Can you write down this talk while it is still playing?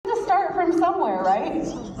there, right?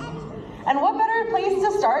 And what better place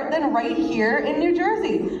to start than right here in New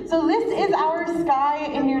Jersey? So this is our sky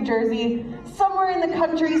in New Jersey, somewhere in the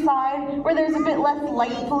countryside where there's a bit less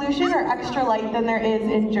light pollution or extra light than there is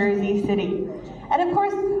in Jersey City. And of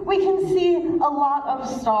course, we can see a lot of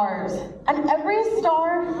stars. And every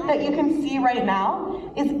star that you can see right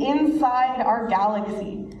now is inside our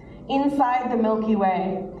galaxy, inside the Milky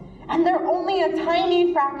Way. And they're only a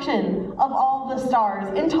tiny fraction of all the stars.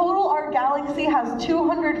 In total, our galaxy has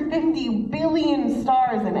 250 billion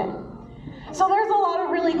stars in it. So there's a lot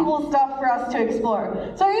of really cool stuff for us to explore.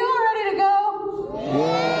 So are you all ready to go?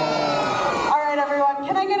 Yeah! All right, everyone,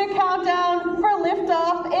 can I get a countdown for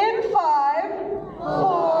liftoff in 5,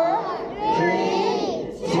 4,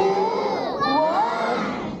 3, 2,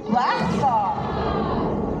 1, blast off.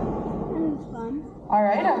 All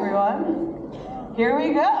right, everyone, here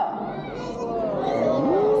we go.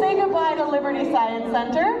 Say goodbye to Liberty Science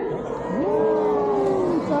Center.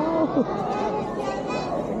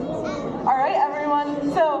 All right,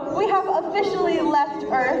 everyone, so we have officially left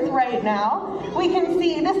Earth right now. We can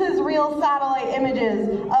see this is real satellite images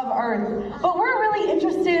of Earth, but we're really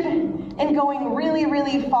interested in going really,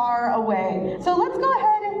 really far away. So let's go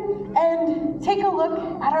ahead and take a look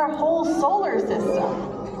at our whole solar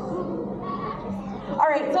system. All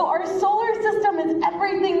right, so our solar system is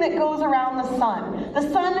everything that goes around the sun. The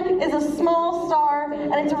sun is a small star,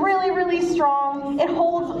 and it's really, really strong. It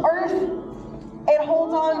holds Earth. It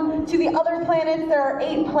holds on to the other planets. There are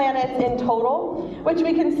 8 planets in total, which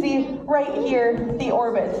we can see right here, the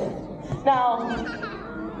orbit. Now,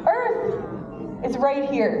 Earth is right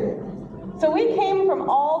here. So we came from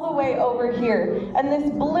all the way over here, and this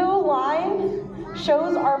blue line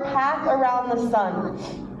shows our path around the sun.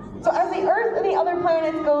 So as the Earth and the other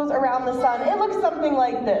planets goes around the sun, it looks something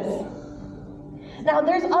like this. Now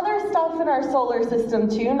there's other stuff in our solar system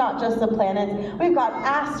too, not just the planets. We've got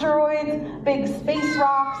asteroids, big space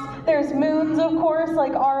rocks, there's moons of course,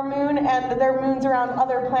 like our moon, and there are moons around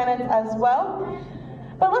other planets as well.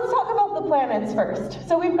 But let's talk about the planets first.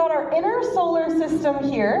 So we've got our inner solar system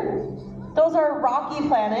here. Those are rocky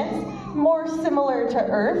planets, more similar to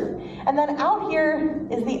Earth. And then out here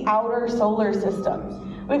is the outer solar system.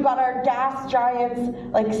 We've got our gas giants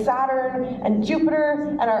like Saturn and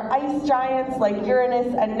Jupiter, and our ice giants like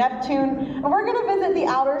Uranus and Neptune. And we're going to visit the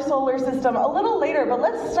outer solar system a little later, but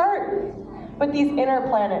let's start with these inner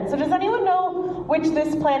planets. So does anyone know which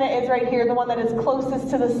this planet is right here, the one that is closest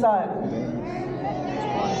to the sun?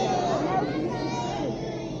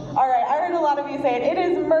 All right, I heard a lot of you say it. It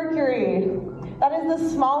is Mercury. That is the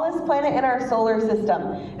smallest planet in our solar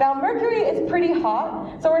system. Now, Mercury is pretty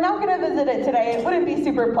hot, so we're not going to visit it today. It wouldn't be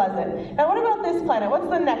super pleasant. Now, what about this planet? What's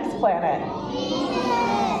the next planet?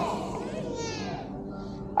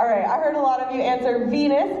 All right, I heard a lot of you answer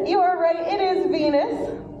Venus. You are right, it is Venus.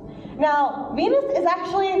 Now, Venus is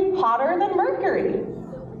actually hotter than Mercury.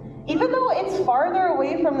 Even though it's farther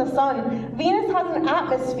away from the sun, Venus has an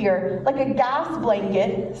atmosphere, like a gas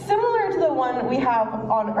blanket, similar to the one we have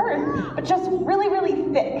on Earth, but just really,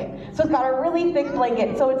 really thick. So it's got a really thick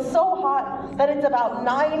blanket. So it's so hot that it's about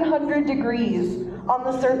 900 degrees on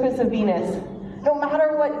the surface of Venus. No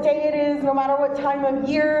matter what day it is, no matter what time of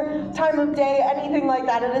year, time of day, anything like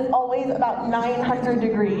that, it is always about 900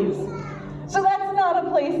 degrees. So that's not a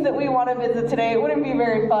place that we want to visit today. It wouldn't be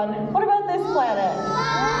very fun. What about this planet?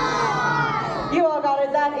 You all got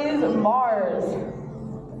it. That is Mars.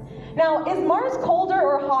 Now, is Mars colder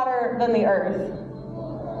or hotter than the Earth?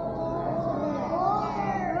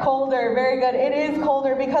 Colder, very good. It is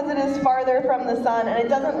colder because it is farther from the sun and it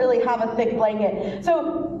doesn't really have a thick blanket.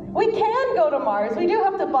 So we can go to Mars. We do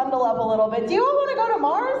have to bundle up a little bit. Do you all want to go to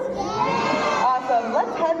Mars? Awesome.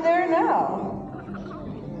 Let's head there now.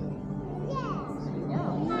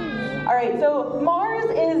 All right, so Mars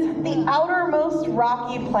is the outermost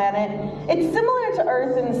rocky planet. It's similar to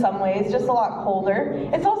Earth in some ways, just a lot colder.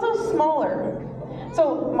 It's also smaller.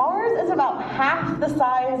 So Mars is about half the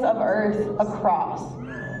size of Earth across.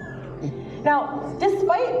 Now,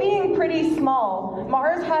 despite being pretty small,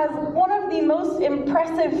 Mars has one of the most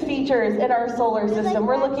impressive features in our solar system.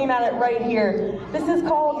 We're looking at it right here. This is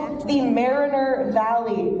called the Mariner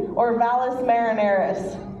Valley, or Valles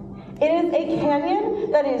Marineris. It is a canyon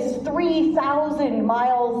that is 3,000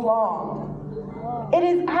 miles long. It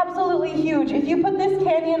is absolutely huge. If you put this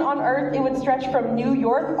canyon on Earth, it would stretch from New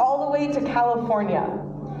York all the way to California.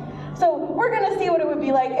 So we're going to see what it would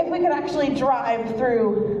be like if we could actually drive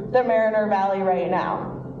through the Mariner Valley right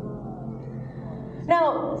now.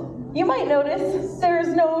 Now, you might notice there's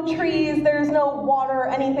no trees, there's no water,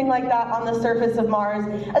 anything like that on the surface of Mars.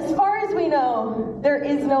 As far as we know, there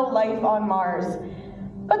is no life on Mars.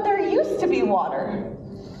 but there used to be water.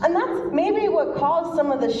 And that's maybe what caused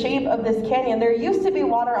some of the shape of this canyon. There used to be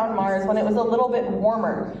water on Mars when it was a little bit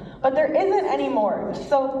warmer, but there isn't anymore.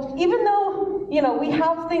 So even though, we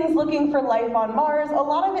have things looking for life on Mars, a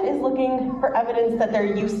lot of it is looking for evidence that there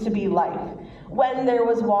used to be life when there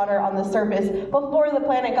was water on the surface before the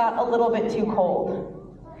planet got a little bit too cold.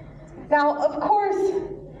 Now, of course,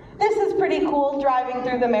 this is pretty cool, driving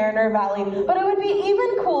through the Mariner Valley, but it would be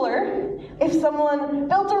even cooler if someone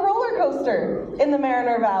built a roller coaster in the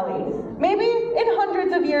Mariner Valley. Maybe in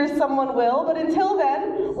hundreds of years someone will, but until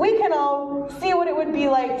then, we can all see what it would be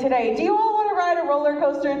like today. Do you all want to ride a roller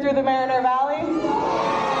coaster through the Mariner Valley?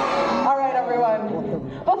 All right, everyone.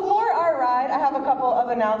 Before our ride, I have a couple of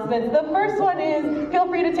announcements. The first one is, feel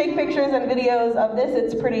free to take pictures and videos of this.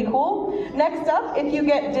 It's pretty cool. Next up, if you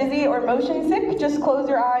get dizzy or motion sick, just close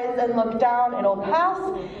your eyes and look down. It'll pass.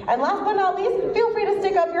 And last but not least, feel free to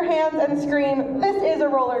stick up your hands and scream, "This is a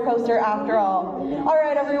roller coaster after all." All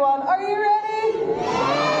right, everyone, are you ready?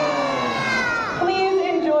 Please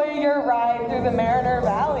enjoy your ride through the Mariner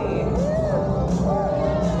Valley.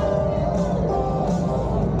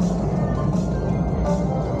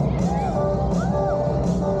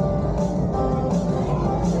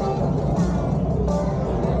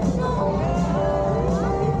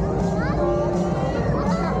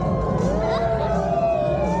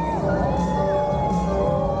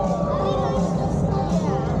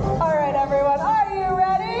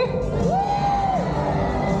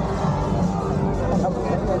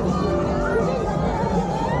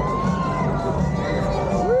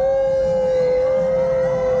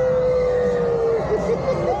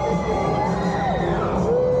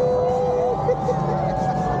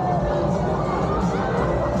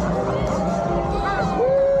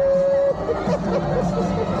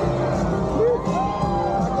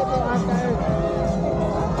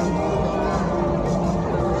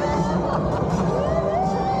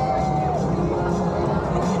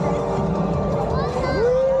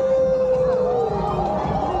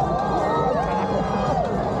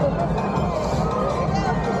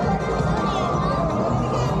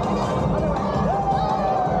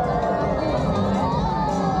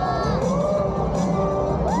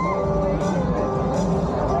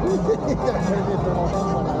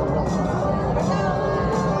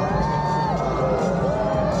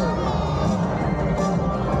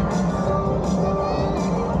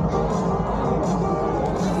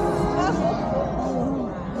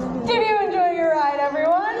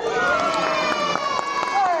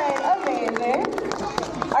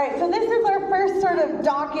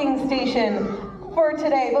 Station for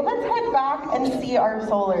today, but let's head back and see our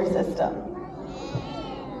solar system.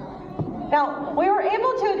 Now, we were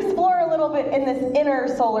able to explore a little bit in this inner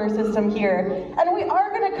solar system here, and we are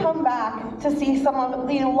going to come back to see some of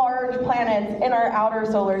the large planets in our outer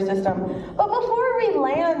solar system. But before we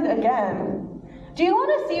land again, do you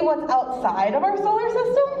want to see what's outside of our solar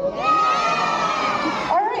system?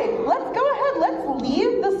 All right, let's go ahead. Let's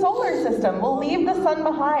leave the solar system. We'll leave the sun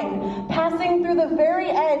behind, passing through the very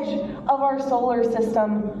edge of our solar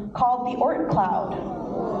system called the Oort cloud.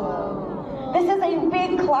 This is a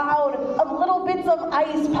big cloud of little bits of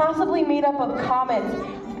ice, possibly made up of comets,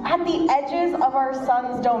 at the edges of our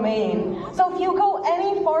sun's domain. So if you go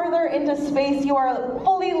any farther into space, you are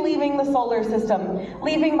fully leaving the solar system,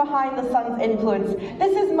 leaving behind the sun's influence.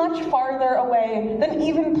 This is much farther away than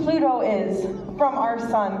even Pluto is from our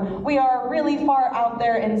sun. We are really far out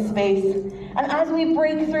there in space. And as we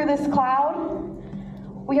break through this cloud,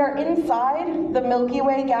 we are inside the Milky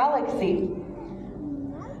Way galaxy.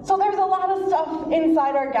 So there's a lot of stuff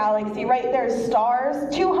inside our galaxy, right? There's stars,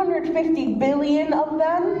 250 billion of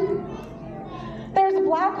them. There's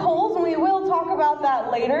black holes, and we will talk about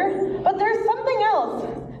that later. But there's something else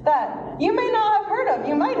that you may not have heard of.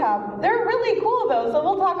 You might have. They're really cool, though, so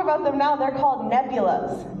we'll talk about them now. They're called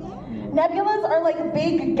nebulas. Nebulas are like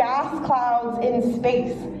big gas clouds in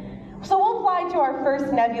space. So we'll fly to our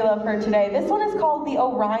first nebula for today. This one is called the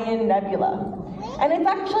Orion Nebula. And it's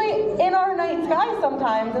actually in our night sky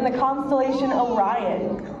sometimes in the constellation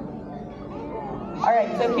Orion. All right,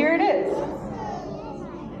 so here it is.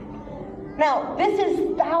 Now, this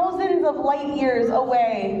is thousands of light years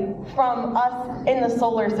away from us in the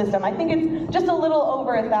solar system. I think it's just a little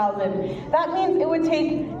over 1,000. That means it would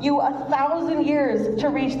take you 1,000 years to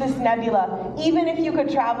reach this nebula, even if you could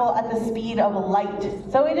travel at the speed of light.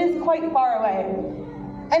 So it is quite far away.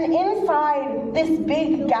 And inside this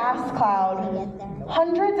big gas cloud,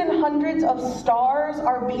 hundreds and hundreds of stars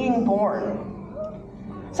are being born.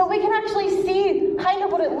 So we can actually see kind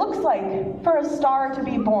of what it looks like for a star to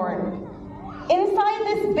be born. Inside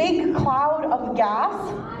this big cloud of gas,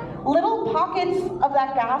 little pockets of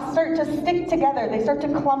that gas start to stick together. They start to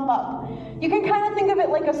clump up. You can kind of think of it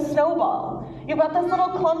like a snowball. You've got this little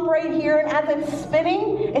clump right here, and as it's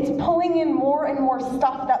spinning, it's pulling in more and more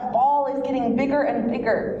stuff. That ball is getting bigger and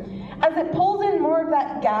bigger. As it pulls in more of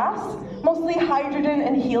that gas, mostly hydrogen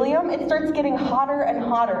and helium, it starts getting hotter and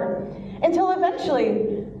hotter, until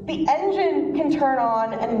eventually the engine can turn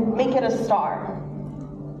on and make it a star.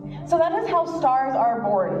 So that is how stars are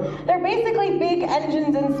born. They're basically big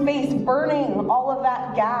engines in space burning all of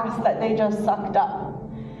that gas that they just sucked up.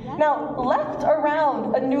 Now, left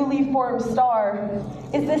around a newly formed star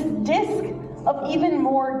is this disk of even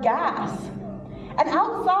more gas. And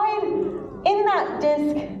outside, in that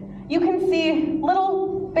disk, you can see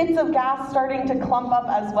little bits of gas starting to clump up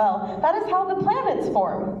as well. That is how the planets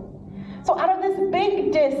form. So out of this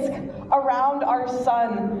big disk around our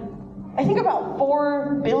sun, I think about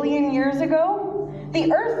 4 billion years ago,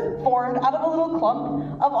 the Earth formed out of a little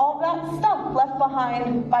clump of all that stuff left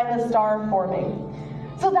behind by the star forming.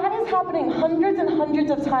 So that is happening hundreds and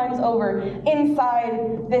hundreds of times over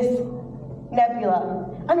inside this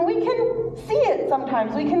nebula. And we can see it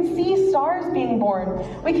sometimes. We can see stars being born.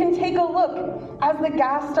 We can take a look as the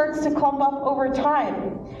gas starts to clump up over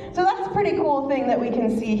time. So that's a pretty cool thing that we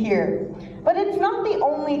can see here. But it's not the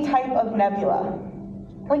only type of nebula.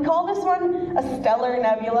 We call this one a stellar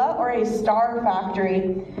nebula or a star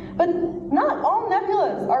factory. But not all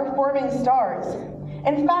nebulas are forming stars.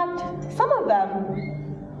 In fact, some of them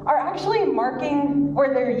are actually marking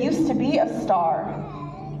where there used to be a star,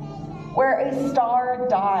 where a star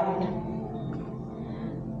died.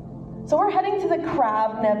 So we're heading to the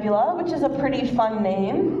Crab Nebula, which is a pretty fun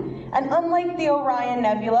name. And unlike the Orion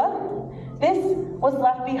Nebula, this was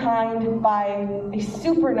left behind by a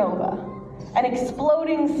supernova, an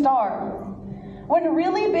exploding star. When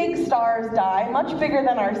really big stars die, much bigger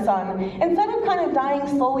than our sun, instead of kind of dying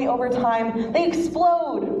slowly over time, they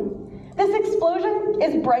explode. This explosion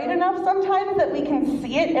is bright enough sometimes that we can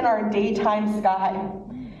see it in our daytime sky.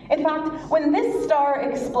 In fact, when this star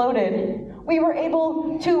exploded, we were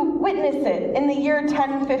able to witness it in the year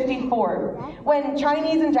 1054, when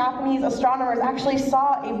Chinese and Japanese astronomers actually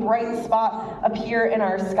saw a bright spot appear in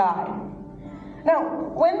our sky.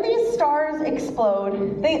 Now, when these stars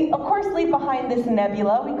explode, they of course leave behind this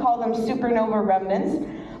nebula. We call them supernova remnants,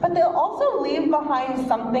 but they'll also leave behind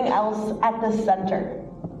something else at the center.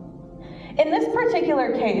 In this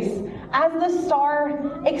particular case, as the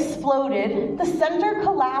star exploded, the center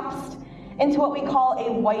collapsed into what we call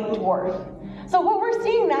a white dwarf. So what we're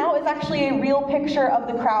seeing now is actually a real picture of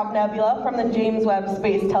the Crab Nebula from the James Webb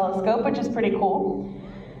Space Telescope, which is pretty cool.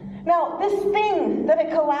 Now, this thing that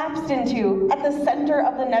it collapsed into at the center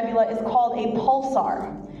of the nebula is called a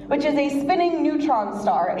pulsar, which is a spinning neutron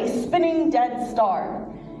star, a spinning dead star.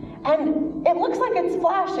 And it looks like it's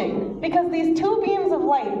flashing because these two beams of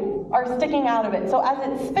light are sticking out of it. So as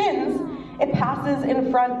it spins, it passes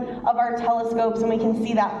in front of our telescopes and we can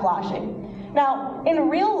see that flashing. Now, in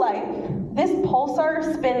real life, this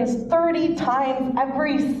pulsar spins 30 times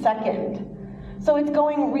every second. So it's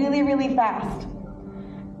going really, really fast.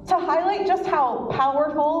 To highlight just how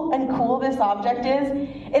powerful and cool this object is,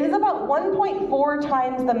 it is about 1.4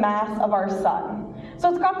 times the mass of our sun. So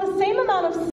it's got the same amount of